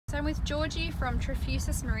So I'm with Georgie from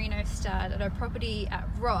Trefusis Merino stud at our property at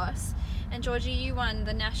Ross. And Georgie, you won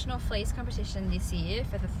the National Fleece Competition this year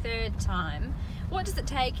for the third time. What does it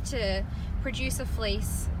take to produce a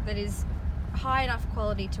fleece that is high enough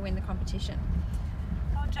quality to win the competition?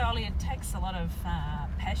 Well, Jolie, it takes a lot of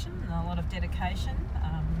passion and a lot of dedication,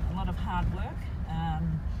 a lot of hard work.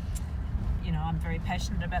 You know, I'm very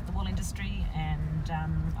passionate about the wool industry, and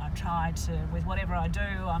I try to, with whatever I do,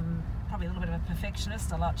 I'm probably a little bit of a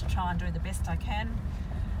perfectionist. I like to try and do the best I can.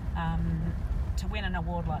 To win an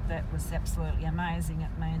award like that was absolutely amazing.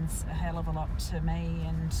 It means a hell of a lot to me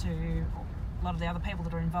and to a lot of the other people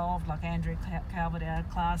that are involved, like Andrew Calvert, our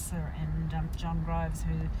classer, and John Groves,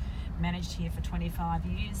 who managed here for 25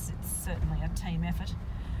 years. It's certainly a team effort.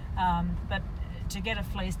 But to get a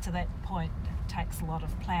fleece to that point takes a lot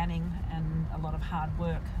of planning and a lot of hard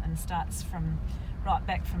work, and starts from right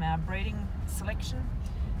back from our breeding selection.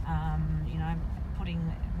 You know, putting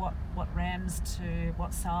what rams to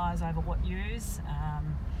what size over what ewes.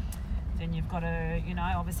 Then you've got to, you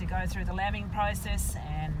know, obviously go through the lambing process,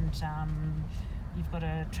 and you've got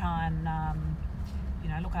to try and you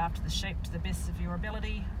know, look after the sheep to the best of your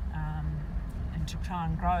ability, and to try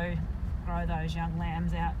and grow those young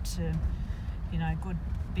lambs out to, you know, good,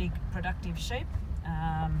 big, productive sheep.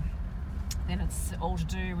 Then it's all to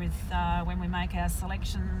do with when we make our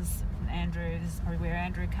selections. This is probably where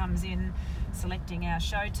Andrew comes in, selecting our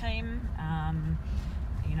show team.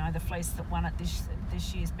 You know, the fleece that won at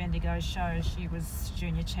this year's Bendigo show, she was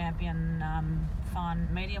junior champion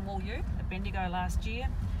fine medium wool ewe at Bendigo last year.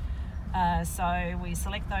 So we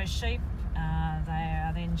select those sheep. They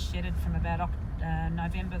are then shedded from about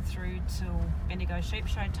November through till Bendigo sheep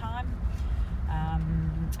show time.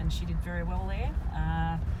 And she did very well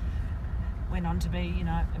there. Went on to be, you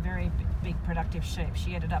know, a very big productive sheep.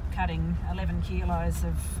 She ended up cutting 11 kilos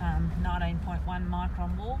of 19.1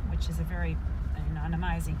 micron wool, which is a very, you know, an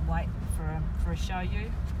amazing weight for a show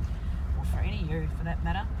ewe, or for any ewe for that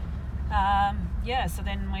matter. Yeah, so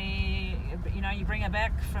then you bring her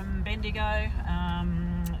back from Bendigo.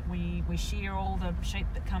 We shear all the sheep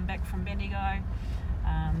that come back from Bendigo.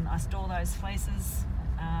 I store those fleeces.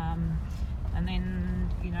 And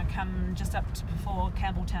then, you know, come just up to before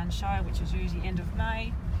Campbelltown show, which is usually end of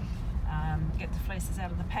May, get the fleeces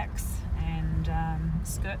out of the packs and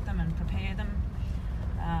skirt them and prepare them.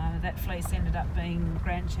 That fleece ended up being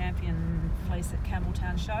grand champion fleece at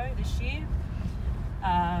Campbelltown show this year.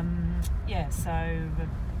 Yeah, so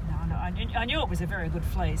I knew it was a very good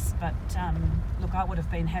fleece, but look, I would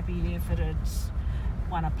have been happy if it had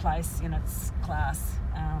won a place in its class.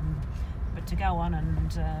 But to go on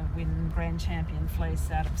and win grand champion fleece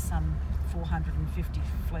out of some 450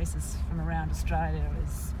 fleeces from around Australia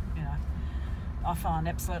is, you know, I find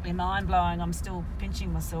absolutely mind-blowing. I'm still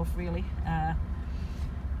pinching myself, really.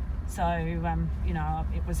 So you know,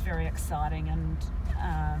 it was very exciting, and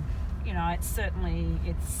you know, it's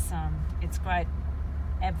great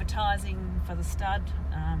advertising for the stud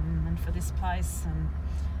and for this place, and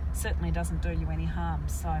certainly doesn't do you any harm.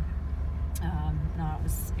 So no,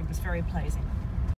 it was very pleasing.